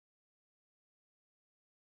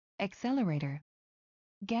accelerator,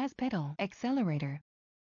 gas pedal, accelerator,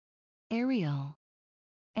 aerial,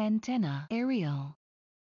 antenna, aerial,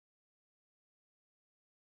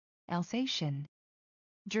 Alsatian,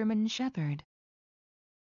 German Shepherd,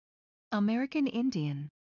 American Indian,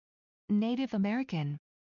 Native American,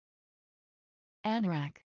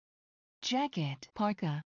 anorak, jacket,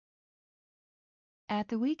 parka, at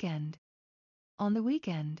the weekend, on the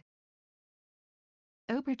weekend,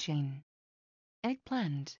 aubergine,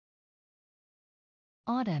 eggplant,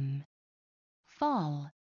 autumn, fall,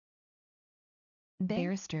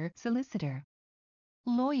 barrister, solicitor,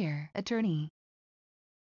 lawyer, attorney,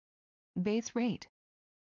 base rate,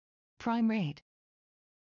 prime rate,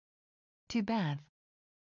 to bath,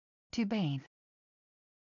 to bathe,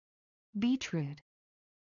 beetroot,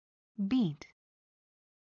 beet,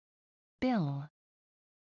 bill,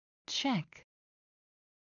 check,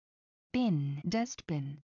 bin,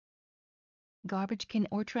 dustbin, garbage can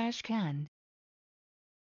or trash can,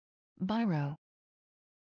 biro,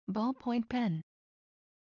 ballpoint pen,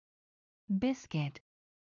 biscuit,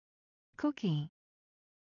 cookie,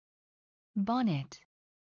 bonnet,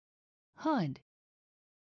 hood,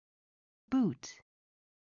 boot,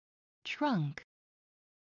 trunk,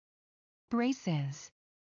 braces,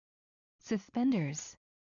 suspenders,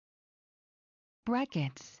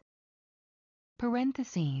 brackets,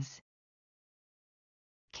 parentheses,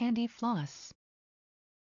 candy floss,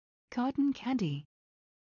 cotton candy,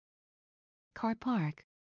 car park,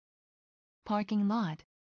 parking lot,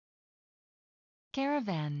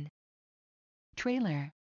 caravan,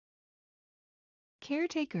 trailer,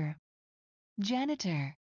 caretaker,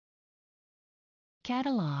 janitor,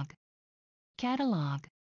 catalog, catalog,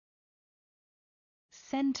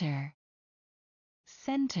 center,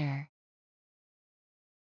 center,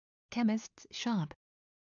 chemist's shop,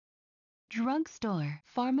 drugstore,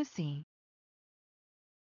 pharmacy,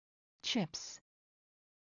 chips,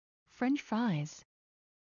 French fries,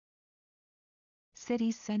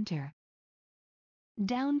 city center,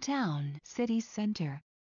 downtown city center,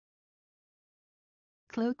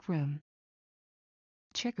 cloakroom,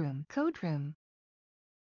 checkroom, coat room,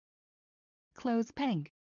 clothes peg,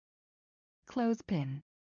 clothespin,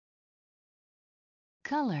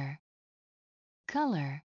 color,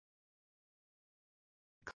 color,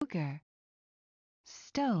 cooker,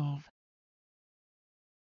 stove,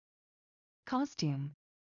 costume,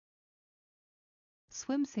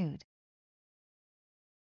 swimsuit,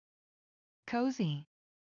 cozy,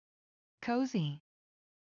 cozy,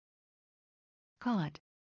 cot,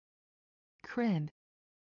 crib,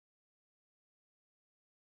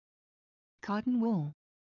 cotton wool,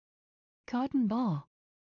 cotton ball,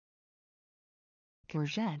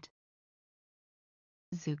 courgette,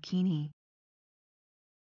 zucchini,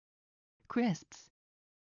 crisps,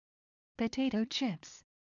 potato chips,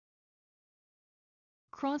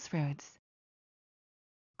 crossroads,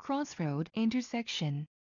 crossroad, intersection,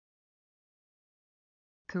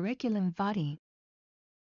 curriculum vitae,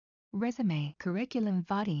 resume, curriculum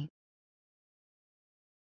vitae,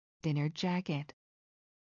 dinner jacket,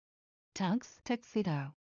 tux,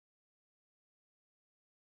 tuxedo,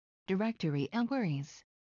 directory enquiries,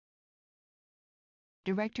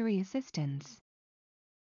 directory assistance,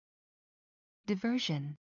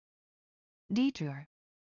 diversion, detour,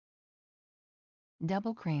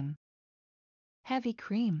 double cream, heavy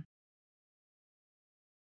cream,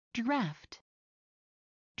 draft,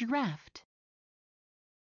 draft,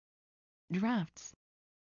 drafts,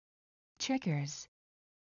 checkers,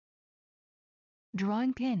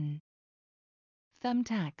 drawing pin,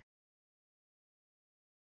 thumbtack,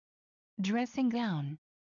 dressing gown,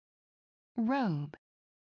 robe,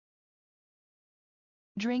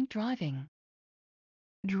 drink driving,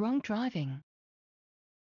 drunk driving,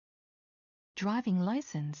 driving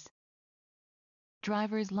license,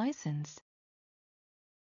 driver's license,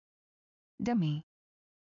 dummy,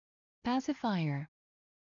 pacifier,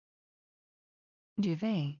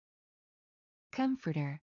 duvet,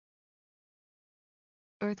 comforter,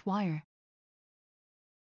 earth wire,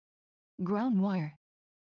 ground wire,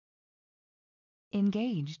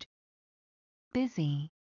 engaged,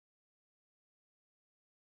 busy,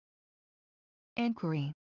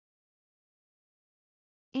 inquiry,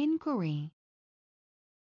 inquiry,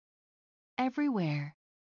 everywhere,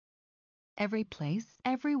 every place,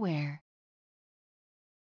 everywhere,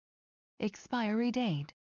 expiry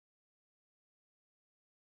date,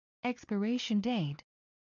 expiration date,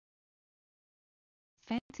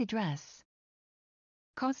 fancy dress,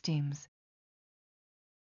 costumes,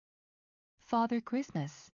 Father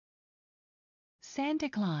Christmas, Santa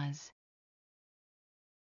Claus,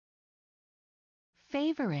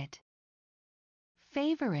 favorite,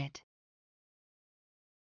 Favorite.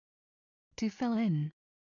 To fill in.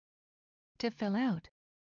 To fill out.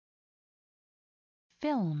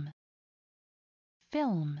 Film.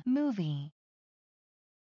 Film. Movie.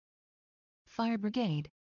 Fire brigade.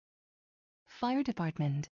 Fire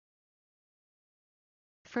department.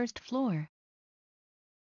 First floor.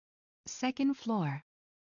 Second floor.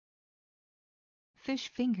 Fish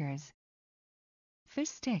fingers. Fish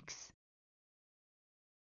sticks.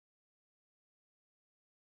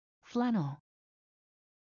 Flannel.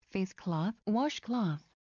 Face cloth, washcloth.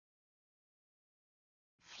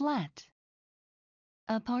 Flat.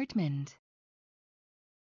 Apartment.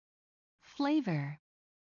 Flavor.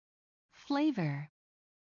 Flavor.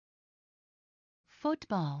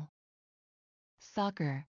 Football.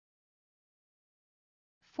 Soccer.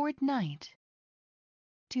 Fortnight.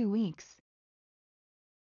 2 weeks.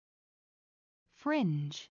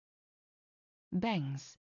 Fringe.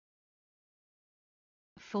 Bangs.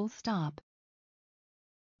 Full stop.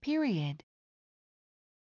 Period.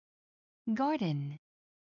 Garden.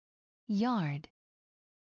 Yard.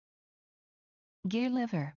 Gear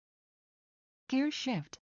lever. Gear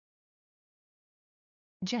shift.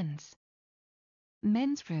 Gents.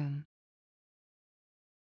 Men's room.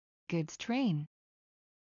 Goods train.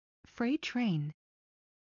 Freight train.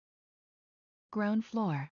 Ground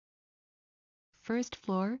floor. First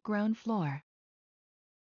floor, ground floor.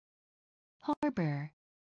 Harbor.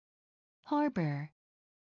 Harbor.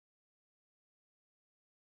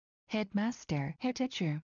 Headmaster, head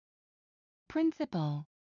teacher. Principal.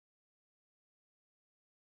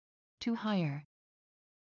 To hire.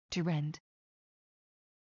 To rent.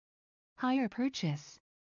 Hire purchase.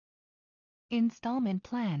 Installment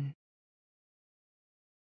plan.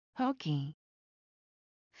 Hockey.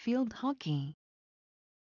 Field hockey.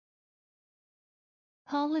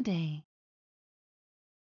 Holiday.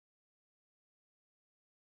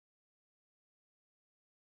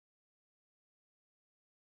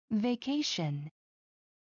 Vacation.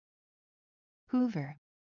 Hoover.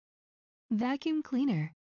 Vacuum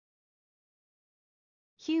cleaner.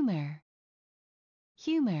 Humor.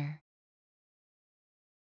 Humor.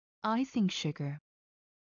 Icing sugar.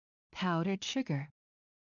 Powdered sugar.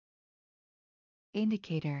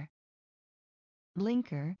 Indicator.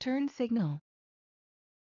 Blinker, turn signal.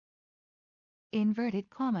 Inverted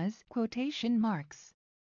commas, quotation marks.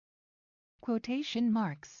 Quotation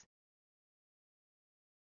marks.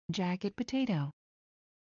 Jacket potato.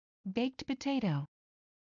 Baked potato.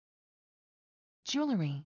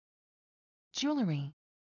 Jewelry. Jewelry.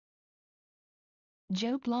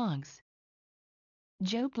 Joe blogs.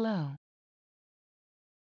 Joe blow.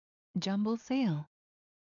 Jumble sale.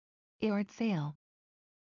 Yard sale.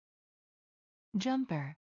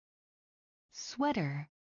 Jumper. Sweater.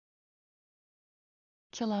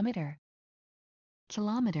 Kilometer.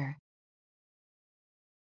 Kilometer.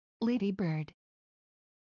 Ladybird.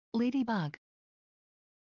 Ladybug.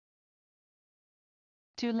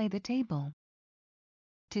 To lay the table.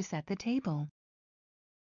 To set the table.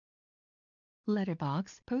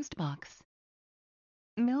 Letterbox, postbox.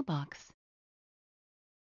 Mailbox.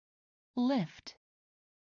 Lift.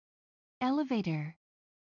 Elevator.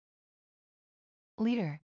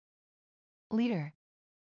 Leader. Leader.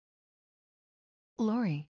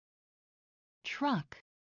 Lorry. Truck.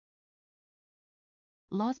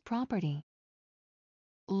 Lost property.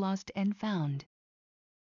 Lost and found.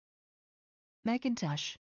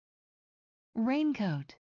 Macintosh.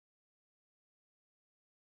 Raincoat.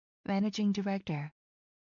 Managing Director.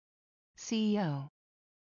 CEO.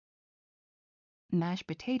 Mashed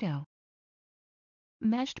potato.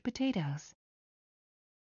 Mashed potatoes.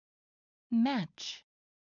 Match.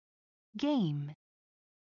 Game.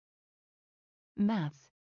 Math.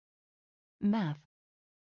 Math.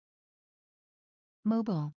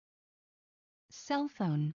 Mobile. Cell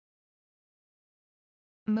phone.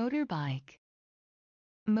 Motorbike.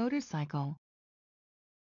 Motorcycle.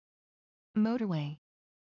 Motorway.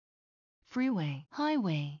 Freeway,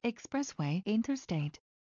 highway, expressway, interstate.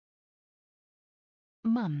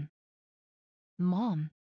 Mum.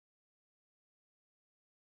 Mom.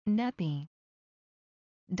 Nappy.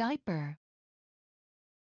 Diaper.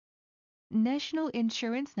 National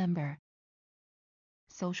insurance number.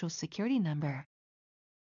 Social security number.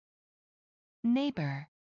 Neighbor.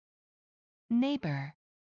 Neighbor.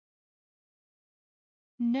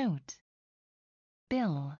 Note.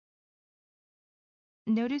 Bill.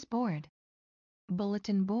 Notice board.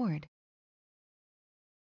 Bulletin board.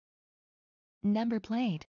 Number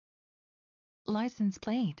plate. License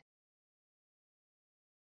plate.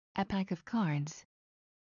 A pack of cards.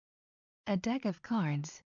 A deck of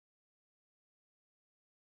cards.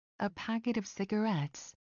 A packet of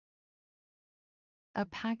cigarettes. A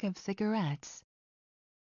pack of cigarettes.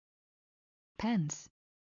 Pants.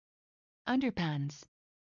 Underpants.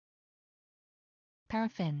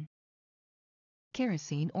 Paraffin.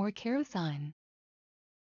 Kerosene or kerosene.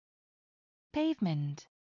 Pavement.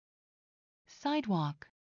 Sidewalk.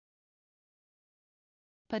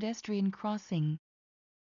 Pedestrian crossing.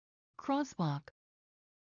 Crosswalk.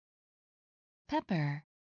 Pepper.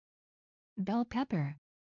 Bell pepper.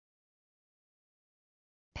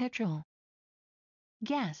 Petrol.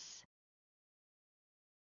 Gas.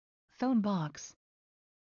 Phone box.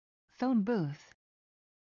 Phone booth.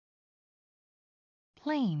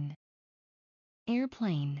 Plane.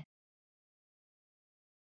 Airplane.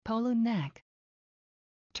 Polo neck.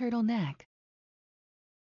 Turtleneck.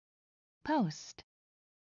 Post.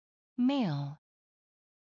 Mail.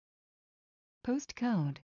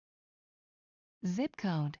 Postcode. Zip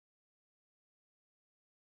code.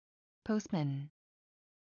 Postman.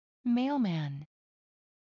 Mailman.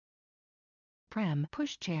 Pram,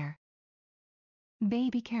 pushchair.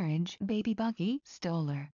 Baby carriage, baby buggy,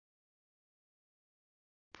 stroller.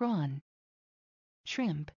 Prawn.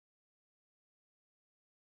 Shrimp.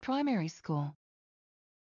 Primary school.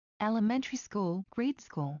 Elementary school, grade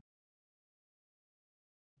school.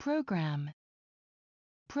 Program.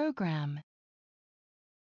 Program.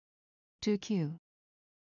 To queue.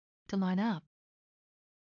 To line up.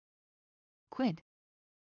 Quid.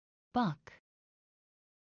 Buck.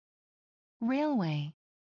 Railway.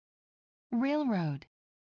 Railroad.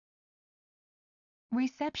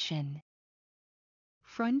 Reception.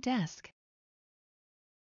 Front desk.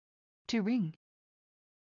 To ring.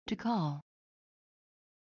 To call.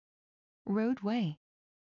 Roadway.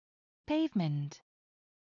 Pavement.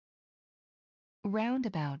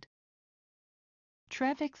 Roundabout.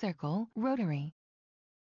 Traffic circle, rotary.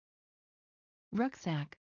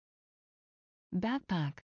 Rucksack.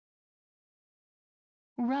 Backpack.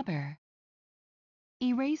 Rubber.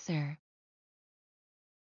 Eraser.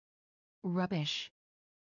 Rubbish.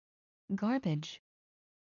 Garbage.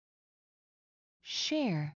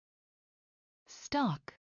 Share.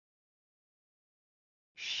 Stock.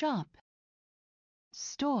 Shop.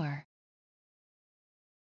 Store.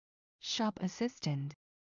 Shop assistant.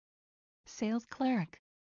 Sales clerk.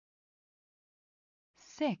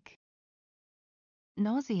 Sick.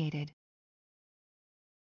 Nauseated.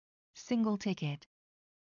 Single ticket.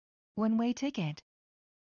 One-way ticket.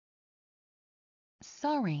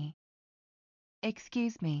 Sorry.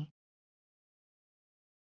 Excuse me.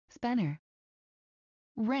 Spanner.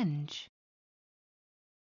 Wrench.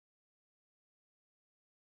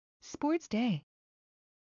 Sports day.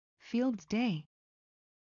 Fields day.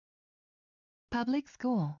 Public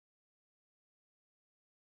school.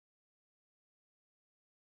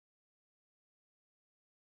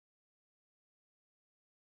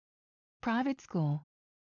 Private school.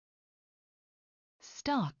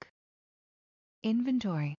 Stock.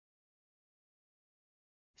 Inventory.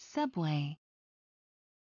 Subway.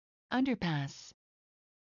 Underpass.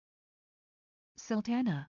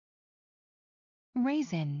 Sultana.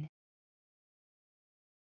 Raisin.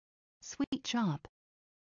 Sweet shop.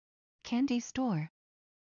 Candy store.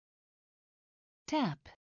 Tap.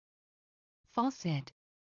 Faucet.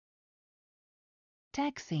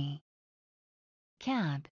 Taxi.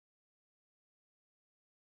 Cab.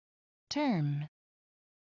 Term.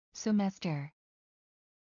 Semester.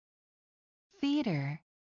 Theater.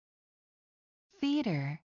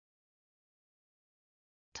 Theater.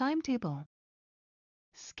 Timetable.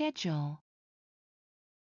 Schedule.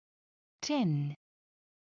 Tin.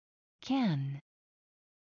 Can.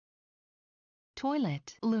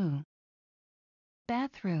 Toilet. Loo.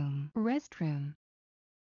 Bathroom. Restroom.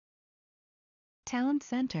 Town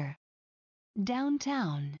center.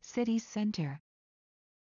 Downtown. City center.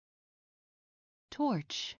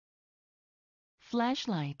 Torch.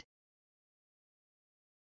 Flashlight.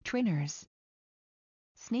 Trainers.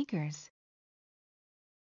 Sneakers.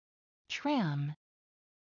 Tram.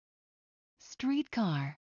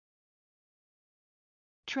 Streetcar.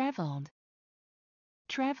 Traveled.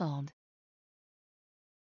 Traveled.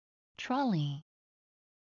 Trolley.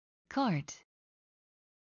 Cart.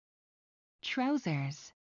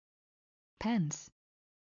 Trousers. Pants.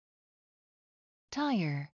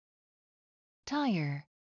 Tire. Tire.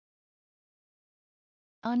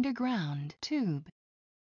 Underground tube.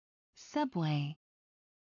 Subway.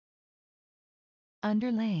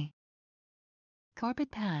 Underlay.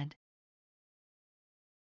 Carpet pad.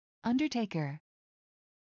 Undertaker.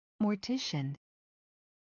 Mortician.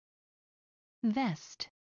 Vest.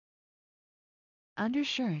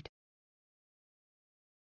 Undershirt.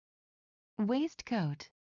 Waistcoat.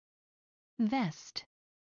 vest,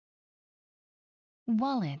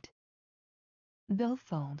 wallet,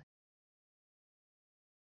 billfold,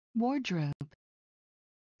 wardrobe,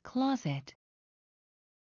 closet,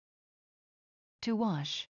 to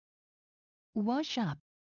wash, wash up,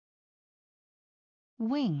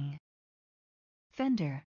 wing,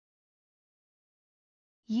 fender,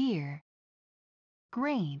 year,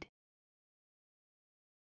 grade,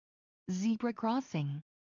 zebra crossing,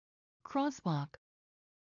 crosswalk,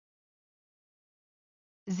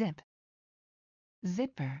 zip,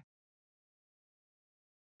 zipper,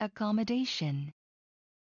 accommodation,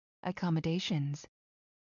 accommodations,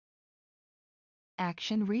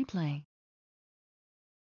 action replay,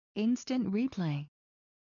 instant replay,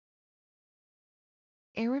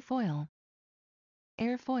 aerofoil,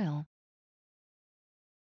 airfoil,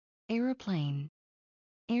 aeroplane,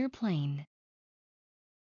 airplane,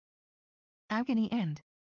 agony end,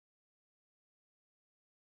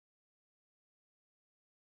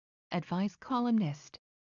 advice columnist,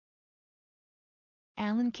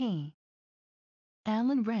 Allen key,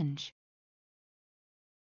 Allen wrench,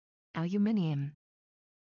 aluminium,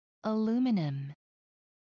 aluminum,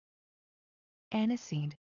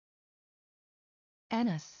 aniseed,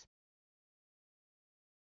 anise,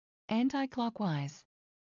 anti-clockwise,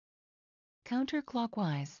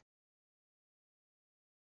 counterclockwise,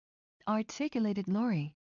 articulated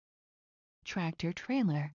lorry, tractor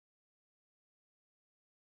trailer,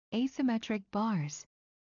 asymmetric bars,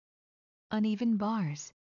 uneven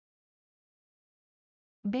bars,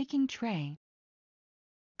 baking tray,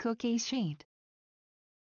 cookie sheet,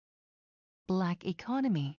 black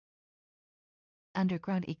economy,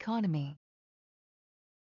 underground economy,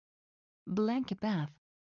 blanket bath,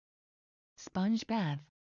 sponge bath,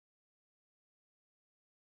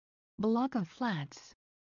 block of flats,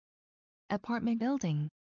 apartment building,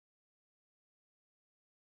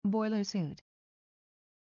 boiler suit,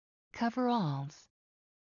 coveralls,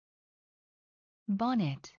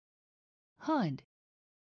 bonnet, hood,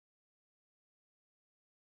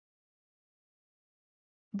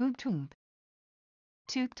 boob tube,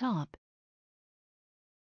 tube top,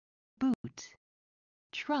 boot,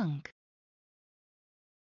 trunk,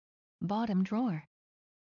 bottom drawer,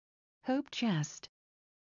 hope chest,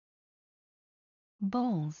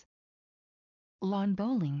 bowls, lawn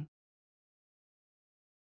bowling,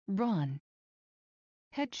 Ron,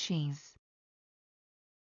 head cheese,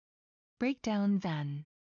 breakdown van,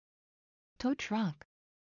 tow truck,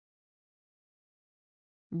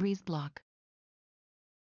 breeze block,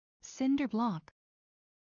 cinder block,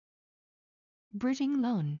 bridging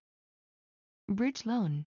loan, bridge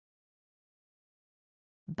loan,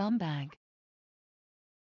 bum bag,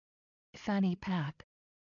 fanny pack,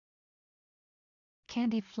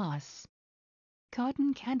 candy floss,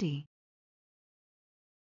 cotton candy,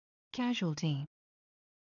 casualty,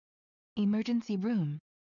 emergency room,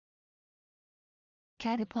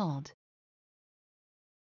 catapult,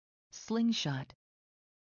 slingshot,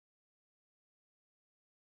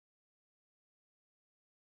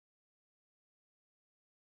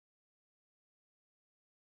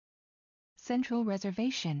 central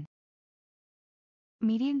reservation,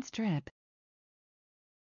 median strip,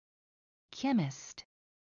 chemist,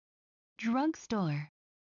 drugstore,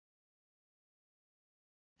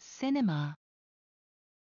 cinema,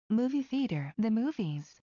 movie theater, the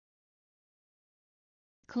movies,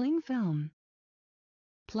 cling film,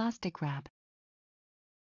 plastic wrap,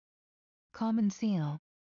 common seal,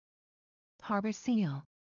 harbor seal,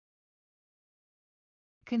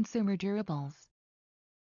 consumer durables,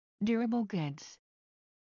 durable goods,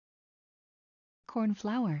 corn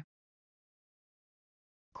flour,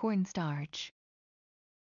 cornstarch,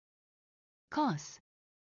 cos,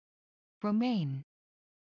 romaine,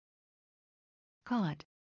 cot,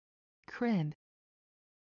 crib,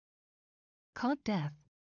 cot death,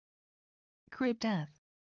 crib death,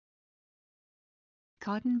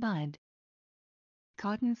 cotton bud,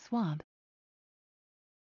 cotton swab,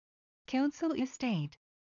 council estate,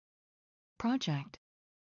 project,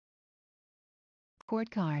 court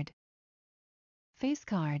card, face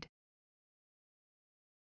card,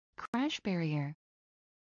 crash barrier,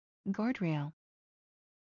 guardrail,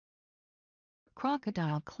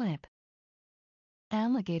 crocodile clip,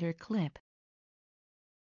 alligator clip,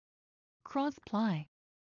 cross ply,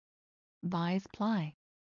 bias ply,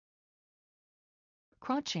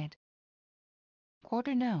 crotchet,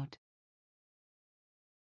 quarter note,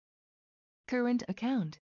 current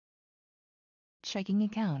account, checking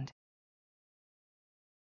account,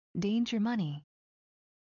 danger money,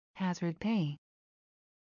 hazard pay,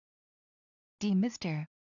 demister,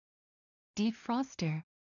 defroster,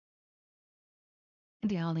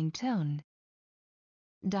 dialing tone,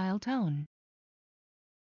 dial tone,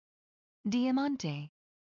 diamante,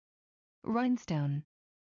 rhinestone,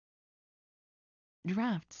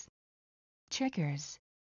 drafts, checkers,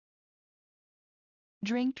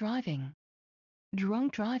 drink driving,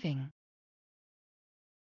 drunk driving,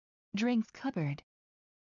 drinks cupboard,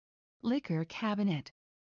 liquor cabinet,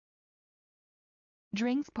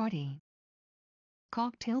 drinks party,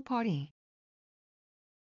 cocktail party,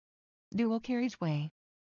 dual carriageway,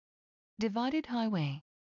 divided highway,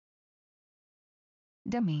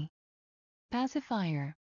 dummy,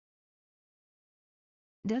 pacifier,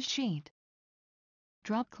 dust sheet,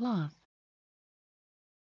 drop cloth,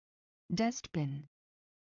 dustbin,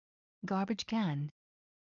 garbage can,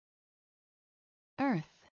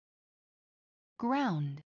 earth,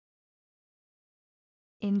 ground,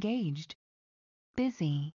 engaged,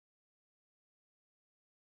 busy,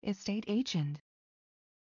 estate agent,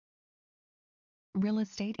 real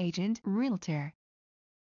estate agent, realtor,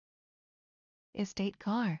 estate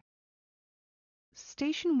car,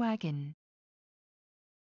 station wagon,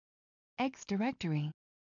 ex-directory,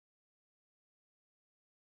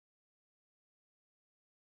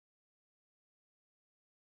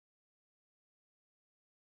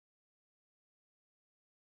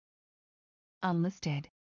 unlisted,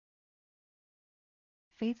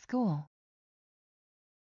 faith school,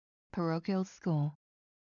 parochial school,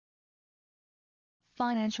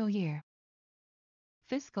 financial year,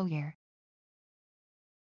 fiscal year,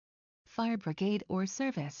 fire brigade or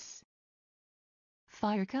service,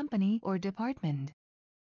 fire company or department,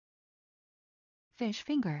 fish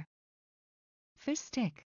finger, fish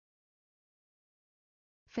stick,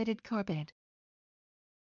 fitted carpet,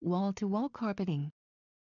 wall-to-wall carpeting,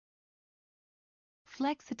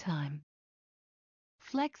 flexitime,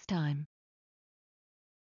 flex time,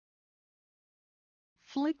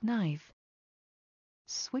 flick knife,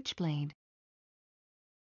 switchblade,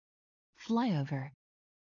 flyover,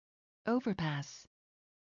 overpass,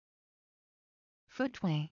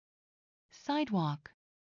 footway, sidewalk,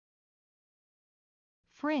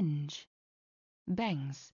 fringe,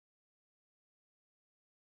 bangs,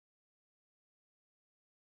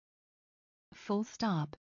 full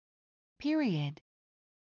stop, period,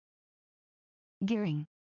 gearing,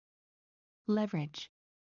 leverage,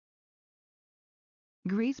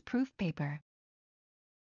 grease-proof paper,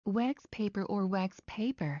 wax paper or wax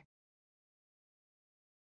paper,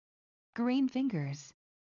 green fingers,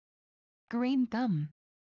 green thumb,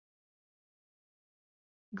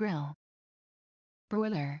 grill,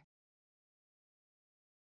 broiler,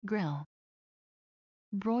 grill,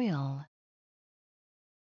 broil,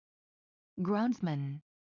 groundsman,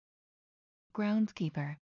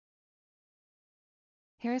 groundskeeper,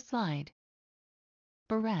 hair slide,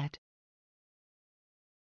 barrette,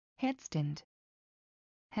 headstand,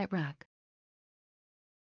 hat rack,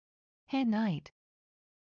 hen night,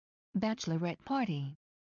 bachelorette party,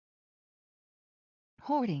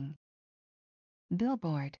 hoarding,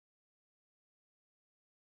 billboard,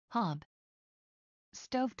 hob,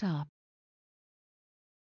 stovetop,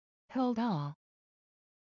 hold all,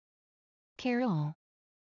 carol,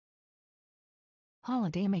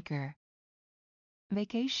 holidaymaker,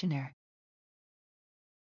 vacationer,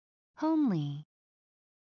 homely,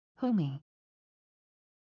 homey,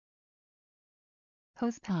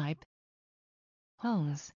 hosepipe,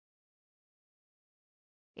 hose,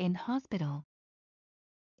 in hospital,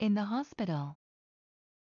 in the hospital,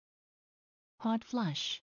 hot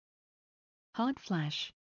flush, hot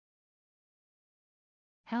flash,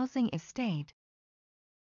 housing estate,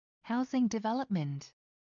 housing development,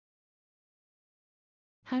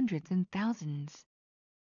 hundreds and thousands,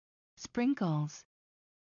 sprinkles,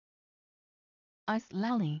 ice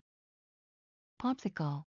lolly,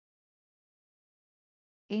 popsicle,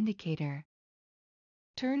 indicator,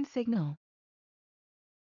 turn signal,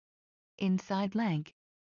 inside leg,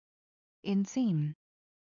 inseam,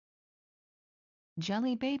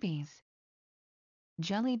 jelly babies,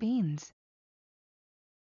 jelly beans,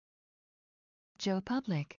 Joe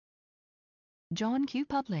Public, John Q.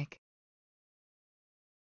 Public,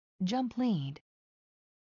 jump lead,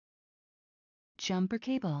 jumper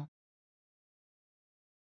cable,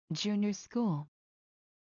 junior school,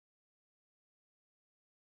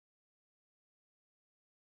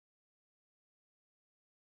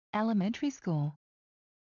 elementary school,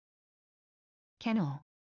 kennel,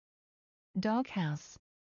 doghouse,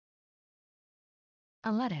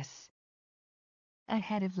 a lettuce, a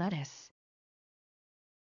head of lettuce,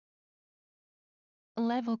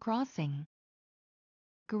 level crossing,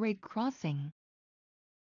 grade crossing,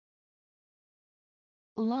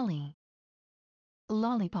 lolly,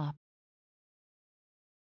 lollipop,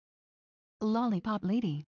 Lollipop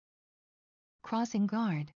lady. Crossing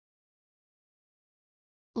guard.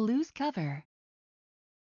 Loose cover.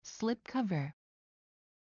 Slip cover.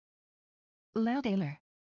 Loudailer.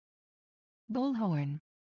 Bullhorn.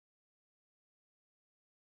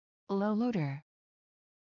 Low loader.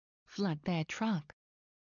 Flatbed truck.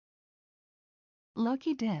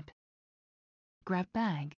 Lucky dip. Grab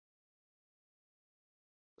bag.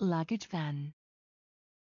 Luggage van.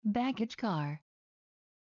 Baggage car.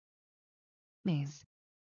 Maize.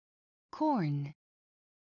 Corn.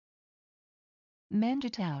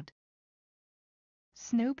 Mangetout.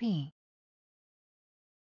 Snow pea.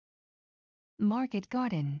 Market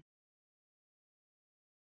garden.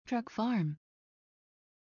 Truck farm.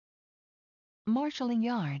 Marshalling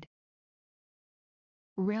yard.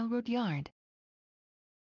 Railroad yard.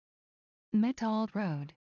 Metal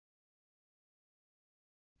road.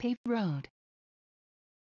 Paved road.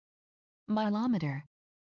 Milometer.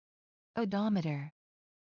 Odometer.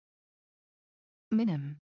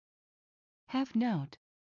 Minim. Half note.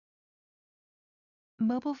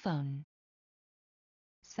 Mobile phone.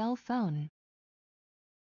 Cell phone.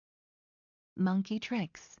 Monkey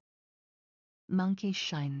tricks. Monkey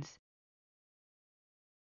shines.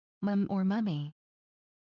 Mum or mummy.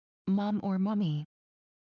 Mom or mummy.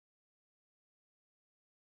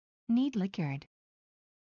 Need liquored.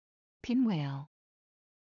 Pinwheel.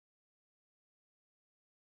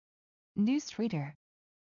 Newsreader.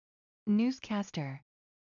 Newscaster.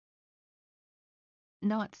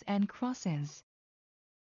 Noughts and crosses.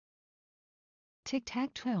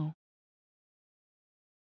 Tic-tac-toe.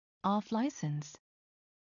 Off license.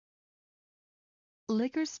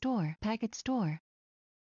 Liquor store, packet store.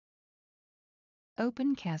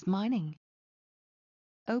 Open cast mining.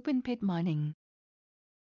 Open pit mining.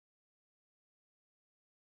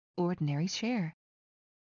 Ordinary share.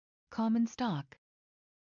 Common stock.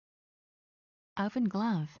 Oven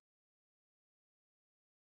glove.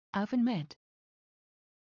 Oven mitt.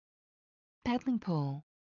 Paddling pole.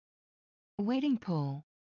 Wading pole.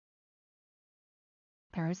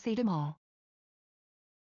 Paracetamol.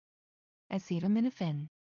 Acetaminophen.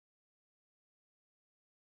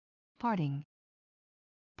 Parting.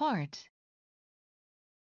 Part.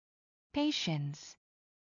 Patience.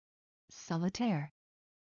 Solitaire.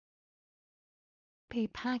 Pay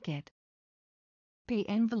packet. Pay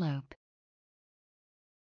envelope.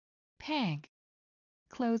 Peg.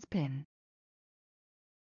 Clothespin.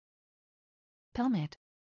 Pelmet.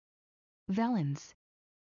 Valance.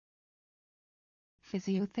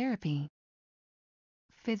 Physiotherapy.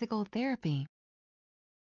 Physical therapy.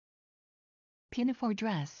 Pinafore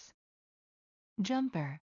dress.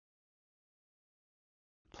 Jumper.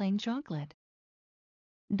 Plain chocolate.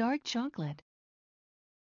 Dark chocolate.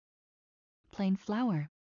 Plain flour.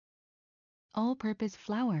 All-purpose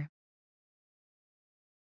flour.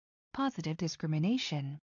 Positive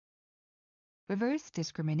discrimination. Reverse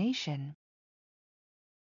discrimination.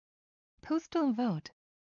 Postal vote.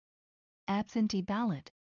 Absentee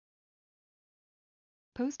ballot.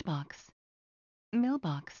 Postbox.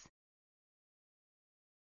 Mailbox.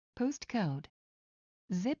 Postcode.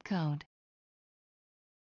 Zip code.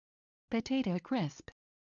 Potato crisp.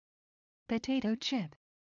 Potato chip.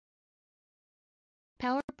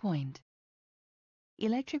 PowerPoint.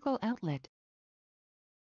 Electrical outlet.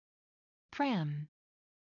 Pram.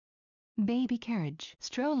 Baby carriage,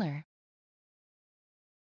 stroller.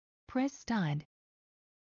 Press stud.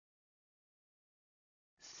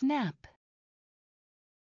 Snap.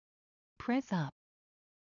 Press up.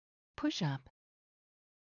 Push up.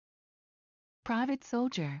 Private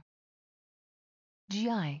soldier.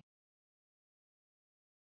 GI.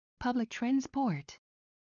 Public transport.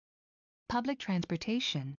 Public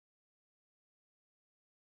transportation.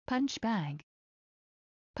 Punch bag.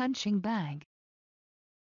 Punching bag.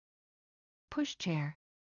 Pushchair.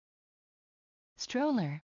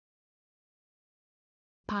 Stroller.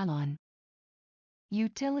 Pylon.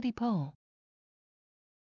 Utility pole.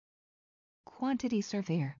 Quantity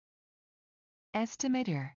surveyor.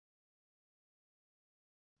 Estimator.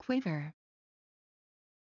 Quiver.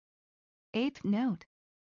 Eighth note.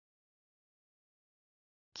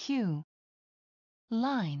 Queue.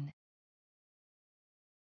 Line.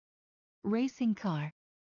 Racing car.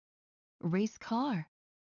 Race car.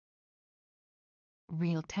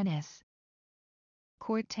 Real tennis.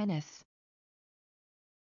 Court tennis.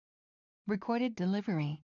 Recorded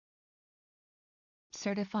delivery.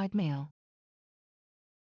 Certified mail.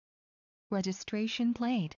 Registration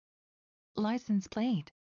plate. License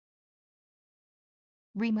plate.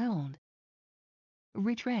 Remold.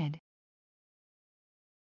 Retread.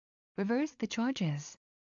 Reverse the charges.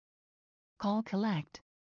 Call collect.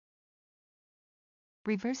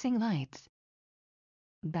 reversing lights,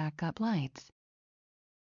 backup lights,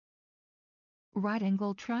 right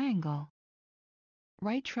angle triangle,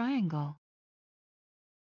 right triangle,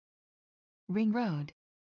 ring road,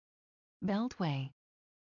 beltway,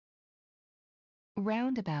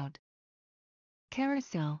 roundabout,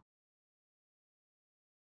 carousel,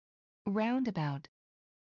 roundabout,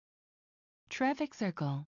 traffic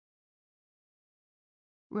circle,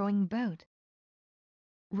 rowing boat,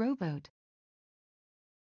 rowboat,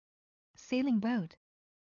 sailing boat,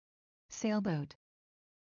 sailboat,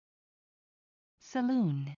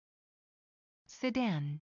 saloon,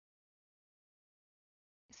 sedan,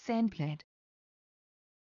 sandpit,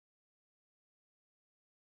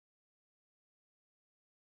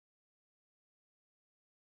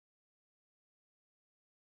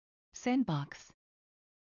 sandbox,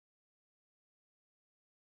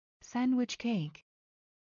 sandwich cake,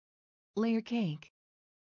 layer cake,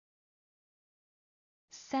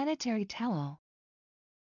 sanitary towel,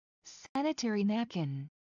 sanitary napkin,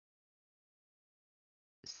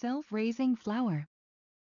 self-raising flower,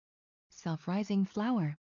 self-rising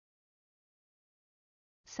flower,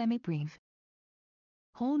 semibreve,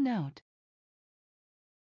 whole note,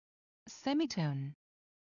 semitone,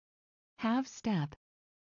 half step,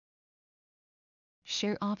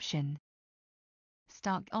 share option,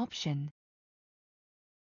 stock option,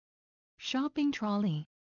 shopping trolley,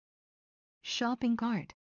 shopping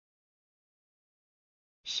cart,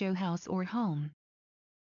 show house or home,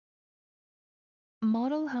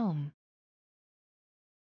 model home,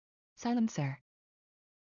 silencer,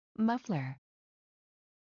 muffler,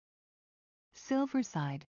 silver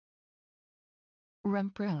side,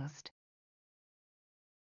 rump roast,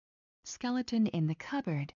 skeleton in the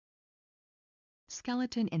cupboard,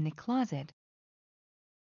 skeleton in the closet,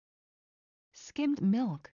 skimmed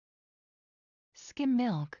milk, skim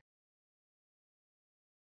milk,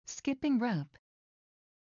 skipping rope,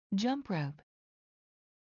 jump rope,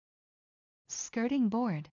 skirting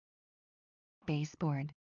board,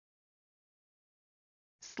 baseboard,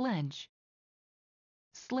 sledge,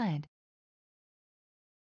 sled,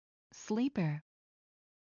 sleeper,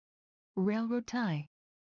 railroad tie,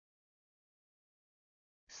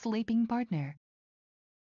 sleeping partner,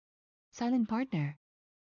 silent partner,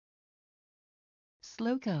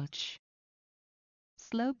 slow coach,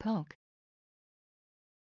 slow poke,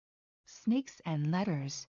 snakes and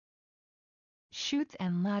ladders, chutes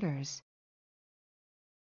and ladders,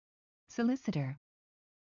 solicitor,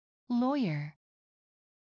 lawyer,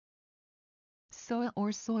 soy or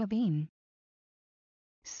soybean,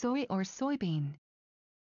 soy or soybean,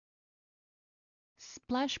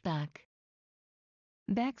 splashback,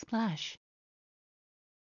 backsplash,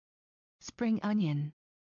 spring onion,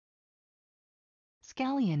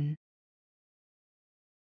 scallion,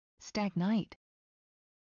 stag night,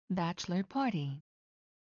 bachelor party,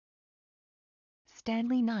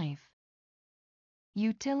 Stanley knife,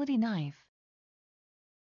 utility knife,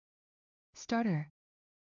 starter,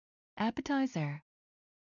 appetizer,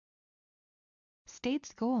 state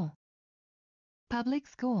school, public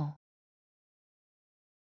school,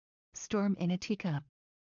 storm in a teacup,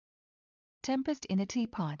 tempest in a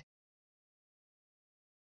teapot,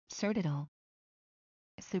 surdiddle,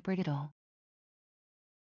 superdiddle,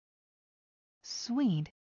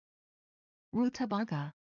 swede,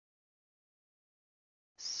 rutabaga,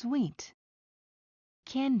 sweet,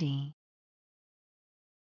 candy,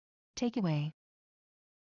 takeaway,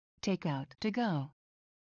 take out to go,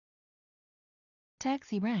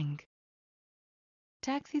 taxi rank,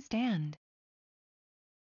 taxi stand,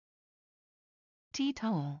 tea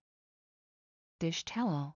towel, dish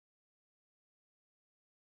towel,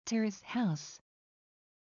 terrace house,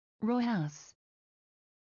 row house,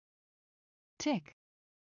 tick,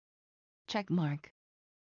 check mark,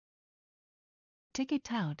 ticket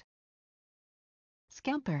tout,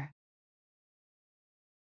 scalper,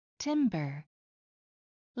 timber,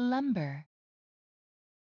 lumber,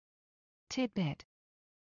 tidbit,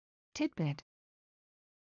 tidbit,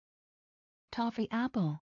 toffee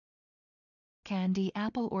apple, candy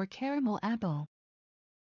apple or caramel apple,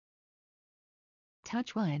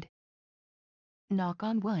 touch wood, knock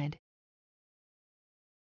on wood,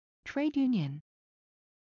 trade union,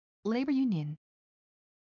 labor union,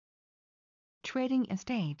 trading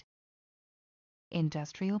estate,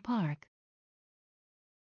 industrial park,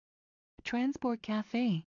 transport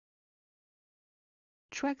cafe,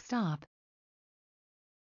 truck stop,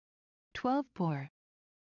 12 bore,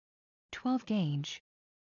 12 gauge,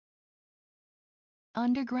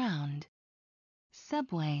 underground,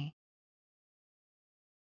 subway,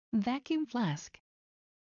 vacuum flask,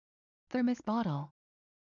 thermos bottle,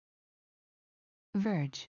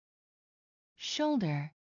 verge,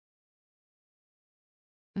 shoulder,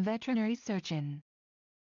 veterinary surgeon,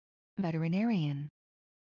 veterinarian,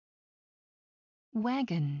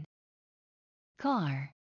 wagon,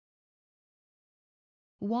 car,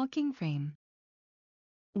 walking frame,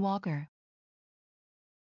 walker,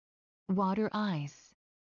 water ice,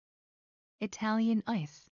 Italian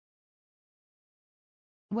ice,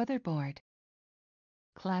 weatherboard,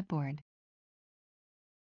 clapboard,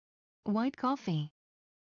 white coffee,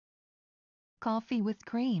 coffee with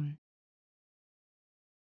cream,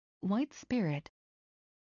 white spirit,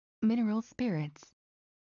 mineral spirits,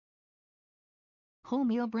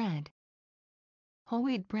 wholemeal bread, whole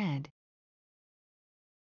wheat bread,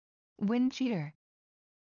 wind cheater,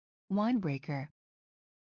 windbreaker,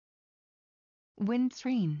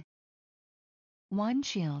 windscreen,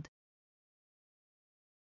 windshield,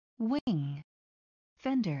 wing,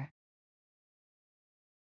 fender,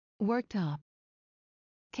 worktop,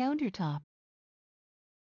 countertop,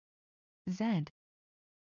 Z,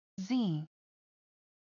 Z.